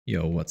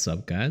Yo, what's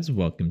up guys?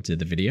 Welcome to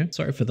the video.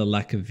 Sorry for the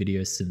lack of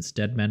videos since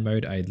Deadman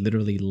mode. I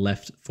literally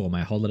left for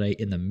my holiday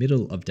in the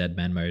middle of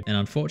Deadman mode, and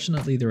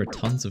unfortunately there are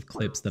tons of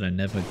clips that I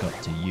never got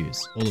to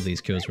use. All of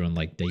these kills were on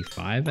like day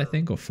 5, I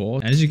think, or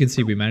 4. And as you can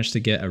see, we managed to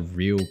get a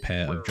real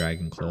pair of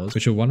Dragon Claws,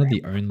 which are one of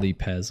the only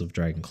pairs of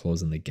Dragon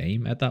Claws in the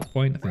game at that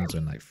point. I think it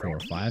was on like 4 or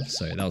 5,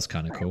 so that was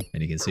kind of cool.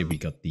 And you can see we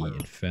got the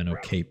Infernal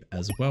Cape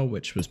as well,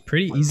 which was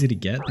pretty easy to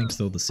get thanks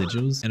to all the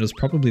sigils. And it was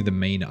probably the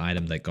main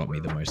item that got me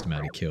the most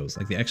amount of kills.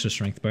 Like the extra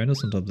strength bonus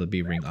on top of the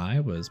B-Ring Eye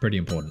was pretty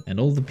important. And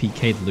all the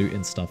PK'd loot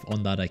and stuff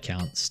on that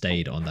account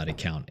stayed on that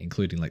account,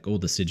 including like all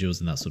the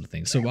sigils and that sort of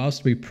thing. So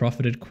whilst we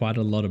profited quite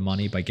a lot of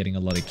money by getting a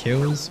lot of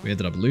kills, we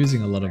ended up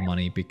losing a lot of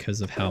money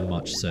because of how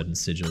much certain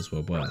sigils were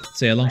worth.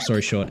 So yeah, long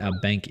story short, our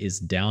bank is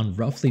down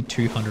roughly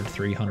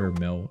 200-300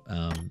 mil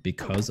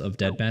because of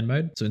Deadman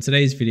mode. So in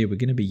today's video, we're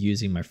going to be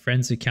using my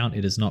friend's account.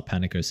 It is not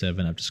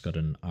Panic07. I've just got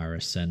an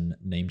RSN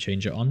name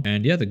changer on.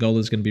 And yeah, the goal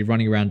is going to be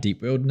running around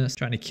Deep Wilderness,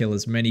 trying to kill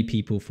as many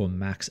people for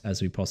max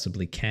as we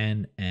possibly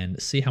can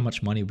and see how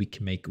much money we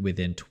can make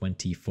within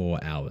 24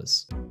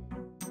 hours.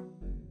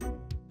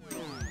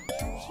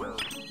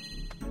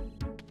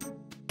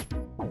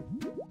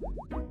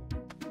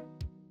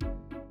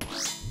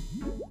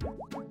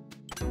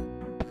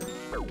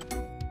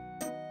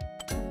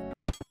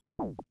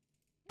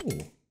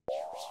 Oh,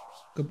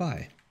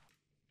 goodbye.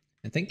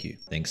 And thank you.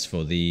 Thanks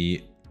for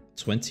the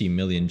 20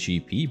 million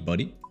GP,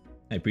 buddy.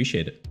 I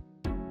appreciate it.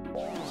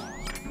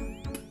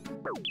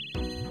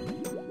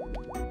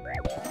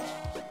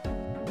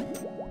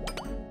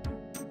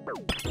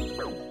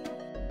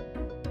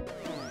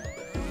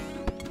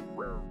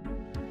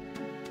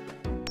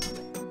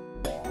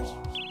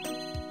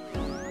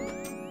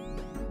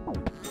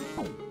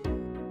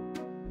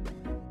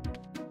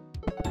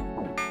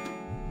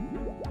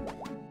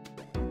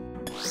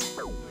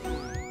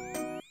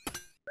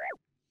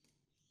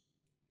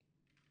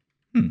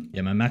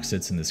 Yeah, my max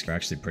hits in this are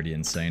actually pretty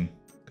insane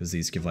because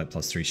these give like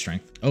 +3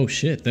 strength. Oh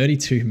shit,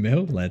 32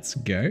 mil, let's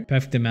go.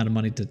 Perfect amount of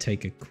money to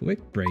take a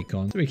quick break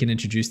on so we can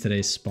introduce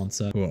today's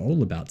sponsor, who are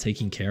all about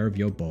taking care of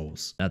your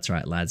bowls. That's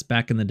right, lads.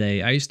 Back in the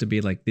day, I used to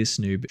be like this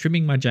noob,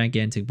 trimming my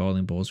gigantic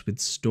bowling balls with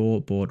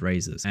store-bought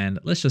razors. And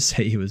let's just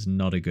say it was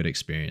not a good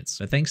experience.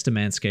 But thanks to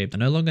Manscaped, I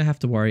no longer have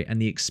to worry,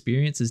 and the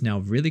experience is now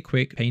really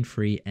quick,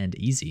 pain-free, and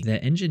easy.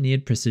 Their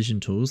engineered precision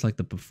tools like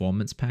the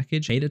Performance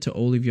Package cater to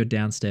all of your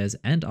downstairs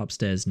and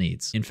upstairs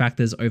needs. In fact,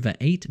 there's over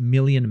 8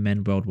 million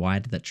men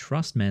worldwide that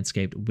trust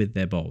Manscaped with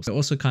their bowls. They're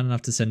also kind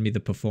enough to send me the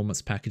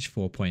Performance Package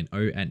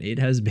 4.0, and it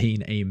has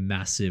been a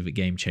massive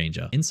game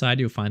changer. Inside,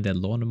 you'll find their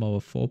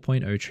Lawnmower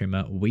 4.0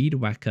 trimmer, Weed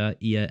Whacker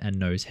ear and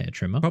nose hair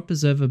trimmer, Crop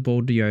Preserver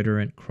ball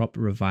deodorant, Crop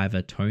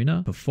Reviver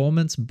toner,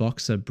 Performance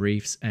Boxer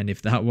briefs, and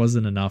if that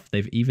wasn't enough,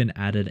 they've even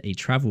added a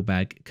travel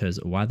bag, because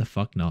why the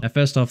fuck not? Now,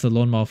 first off, the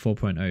Lawnmower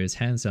 4.0 is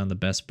hands down the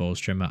best balls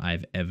trimmer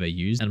I've ever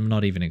used, and I'm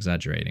not even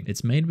exaggerating.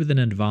 It's made with an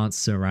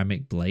advanced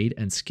ceramic blade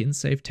and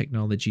skin-safe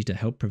technology to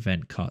help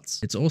prevent cuts.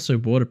 It's also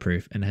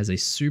waterproof and has a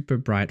super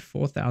bright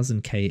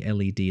 4000K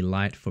LED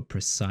light for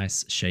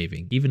precise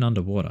shaving, even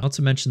underwater. Not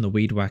to mention the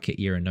Weed Whacker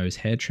ear and nose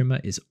hair trimmer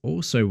is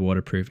also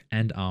waterproof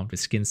and armed with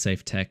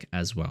skin-safe tech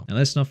as well. And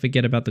let's not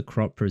forget about the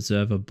Crop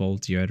Preserver ball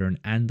deodorant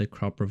and the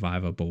Crop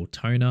Reviver ball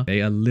toner.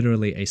 They are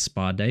literally a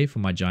spa day for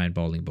my giant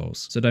bowling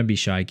balls. So don't be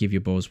shy, give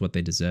your balls what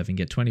they deserve and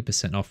get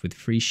 20% off with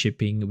free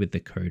shipping with the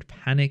code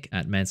PANIC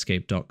at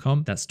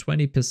manscaped.com. That's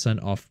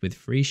 20% off with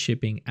free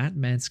shipping at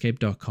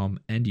manscaped.com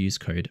and use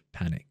code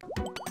PANIC.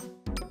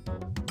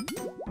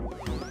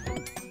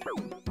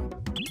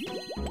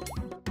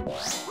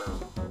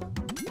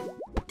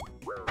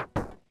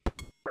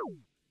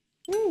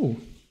 Ooh.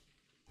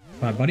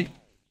 Bye, buddy.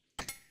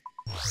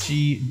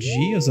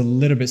 GG. I was a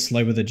little bit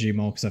slow with the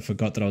Gmol because I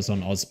forgot that I was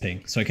on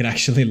Ozping, so I could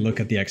actually look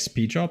at the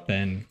XP drop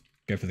and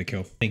go for the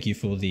kill. Thank you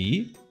for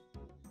the...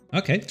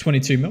 Okay,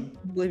 22 mil.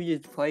 I believe you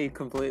play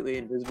completely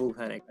invisible,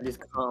 Panic. I just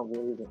can't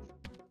believe it.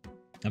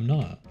 I'm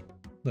not.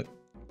 Look,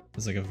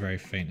 there's like a very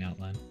faint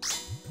outline.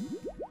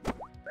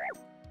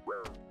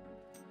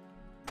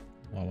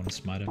 Oh, I want to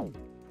smite him.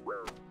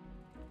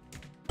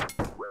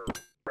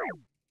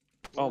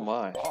 Oh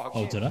my.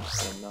 Oh, did I?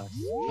 Nice.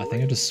 I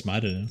think I just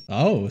smited him.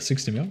 Oh,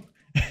 60 mil.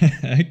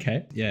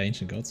 Okay. Yeah,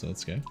 Ancient Gold, so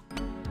let's go.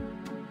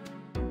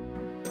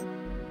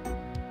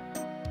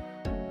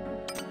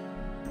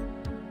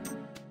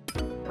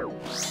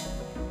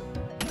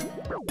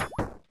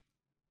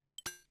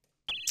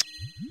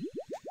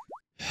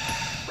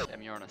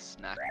 Damn, you're on a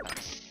snack pack.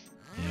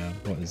 Yeah,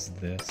 what is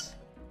this?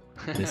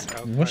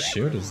 What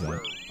shield is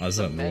that? Oh, is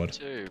that Lord?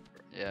 Too.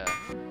 Yeah.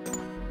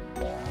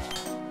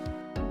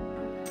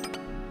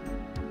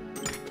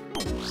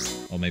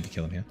 Or maybe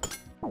kill him here.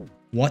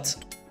 What?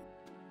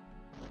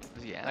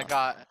 Yeah. I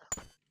got.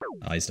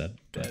 Oh, he's dead.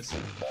 Dead.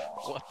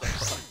 What the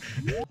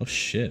fuck? Oh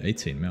shit,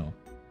 18 mil.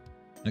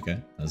 Okay,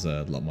 that's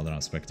a lot more than I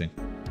was expecting.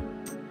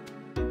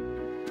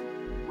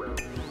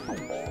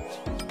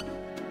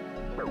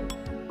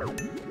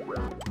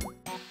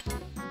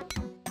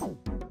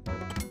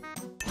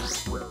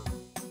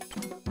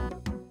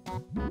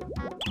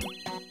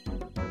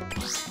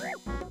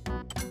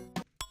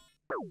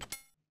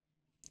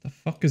 The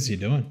fuck is he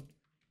doing?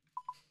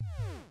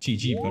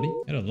 GG, buddy.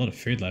 He had a lot of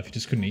food left. He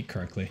just couldn't eat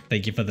correctly.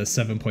 Thank you for the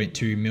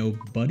 7.2 mil,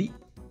 buddy.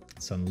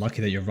 It's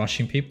unlucky that you're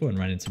rushing people and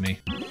ran into me.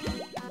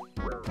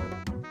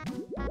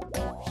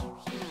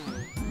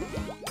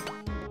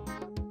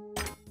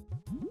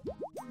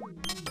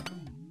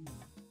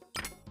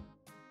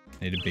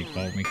 Need a big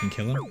bolt, we can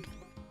kill him.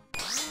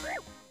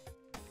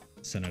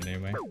 Send it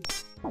anyway.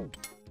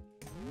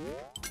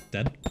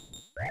 Dead?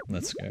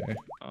 Let's go.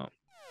 Oh,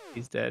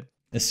 he's dead.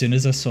 As soon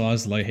as I saw I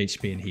was low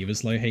HP and he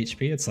was low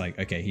HP, it's like,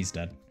 okay, he's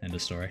dead. End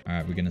of story.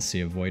 Alright, we're gonna see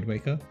a Void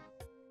Waker.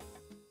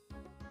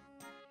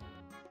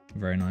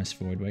 Very nice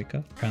Void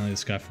Waker. Apparently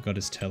this guy forgot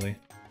his telly.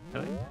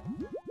 Really?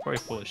 Probably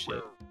full of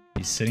shit.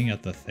 He's sitting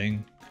at the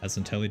thing,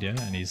 hasn't tellied yet,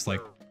 and he's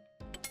like...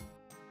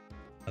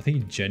 I think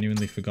he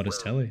genuinely forgot his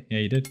telly.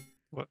 Yeah, he did.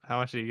 What? How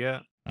much did you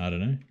get? I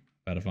don't know.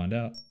 About to find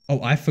out.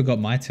 Oh, I forgot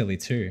my telly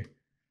too.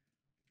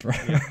 Bro.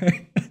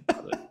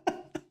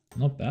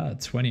 Not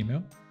bad. 20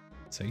 mil.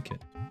 Take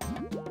it.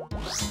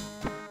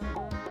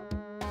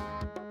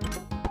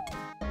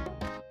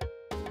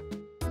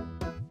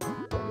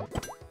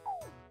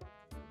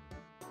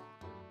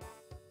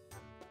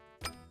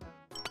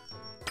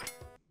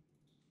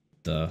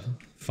 The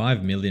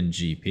 5 million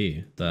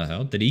GP. The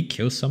hell? Did he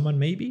kill someone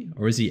maybe?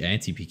 Or is he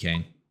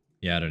anti-PKing?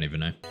 Yeah, I don't even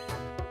know.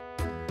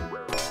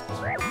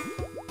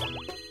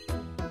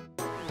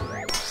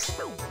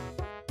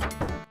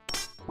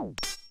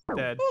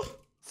 Dead.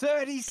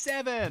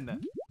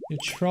 37! You're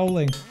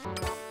trolling.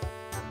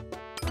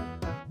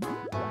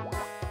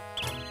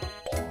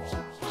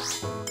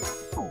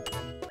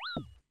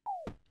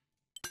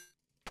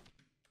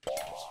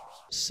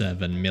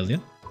 $7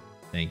 million.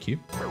 Thank you.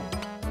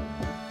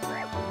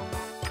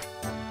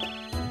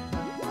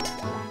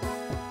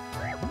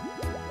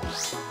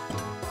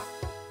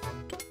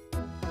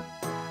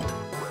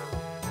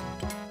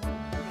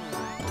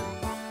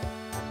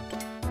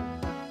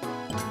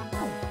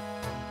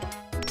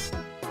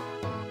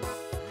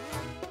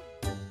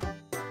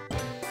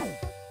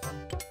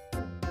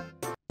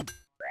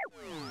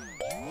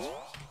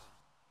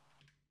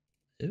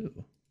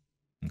 Ooh.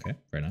 Okay,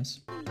 very nice.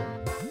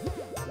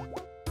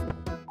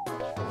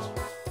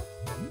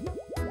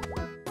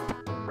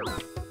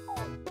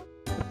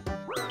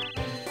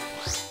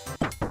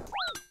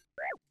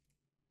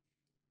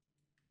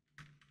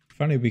 If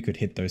only we could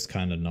hit those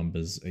kind of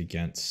numbers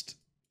against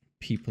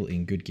people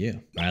in good gear.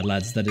 Alright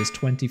lads, that is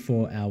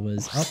 24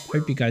 hours up.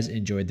 Hope you guys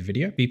enjoyed the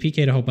video. We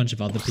PK'd a whole bunch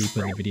of other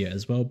people in the video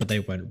as well, but they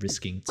weren't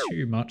risking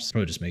too much. So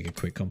I'll just make a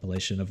quick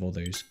compilation of all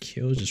those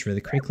kills just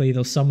really quickly.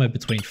 They're somewhere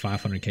between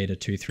 500k to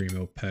 2-3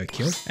 mil per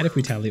kill. And if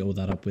we tally all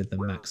that up with the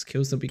max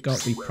kills that we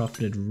got, we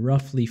profited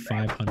roughly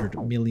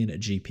 500 million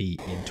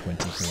GP in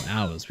 24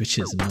 hours, which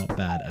is not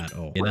bad at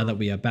all. And now that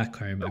we are back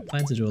home, I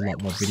plan to do a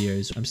lot more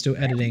videos. I'm still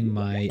editing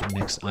my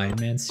next Iron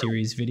Man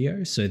series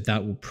video, so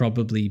that will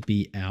probably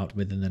be out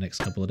within the next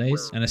couple of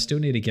days, and I still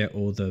need to get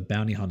all the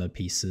bounty hunter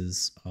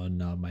pieces on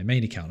my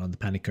main account, on the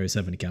Panico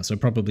 7 account, so I'll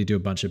probably do a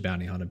bunch of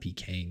bounty hunter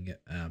PKing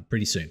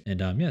pretty soon. And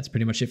yeah, that's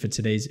pretty much it for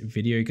today's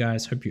video,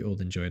 guys. Hope you all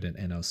enjoyed it,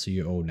 and I'll see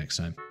you all next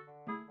time.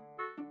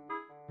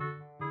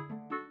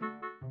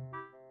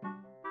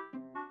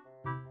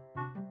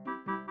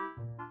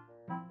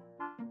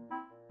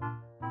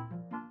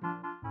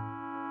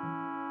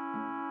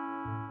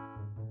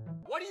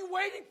 What are you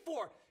waiting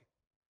for?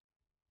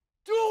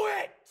 Do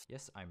it!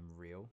 Yes, I'm real.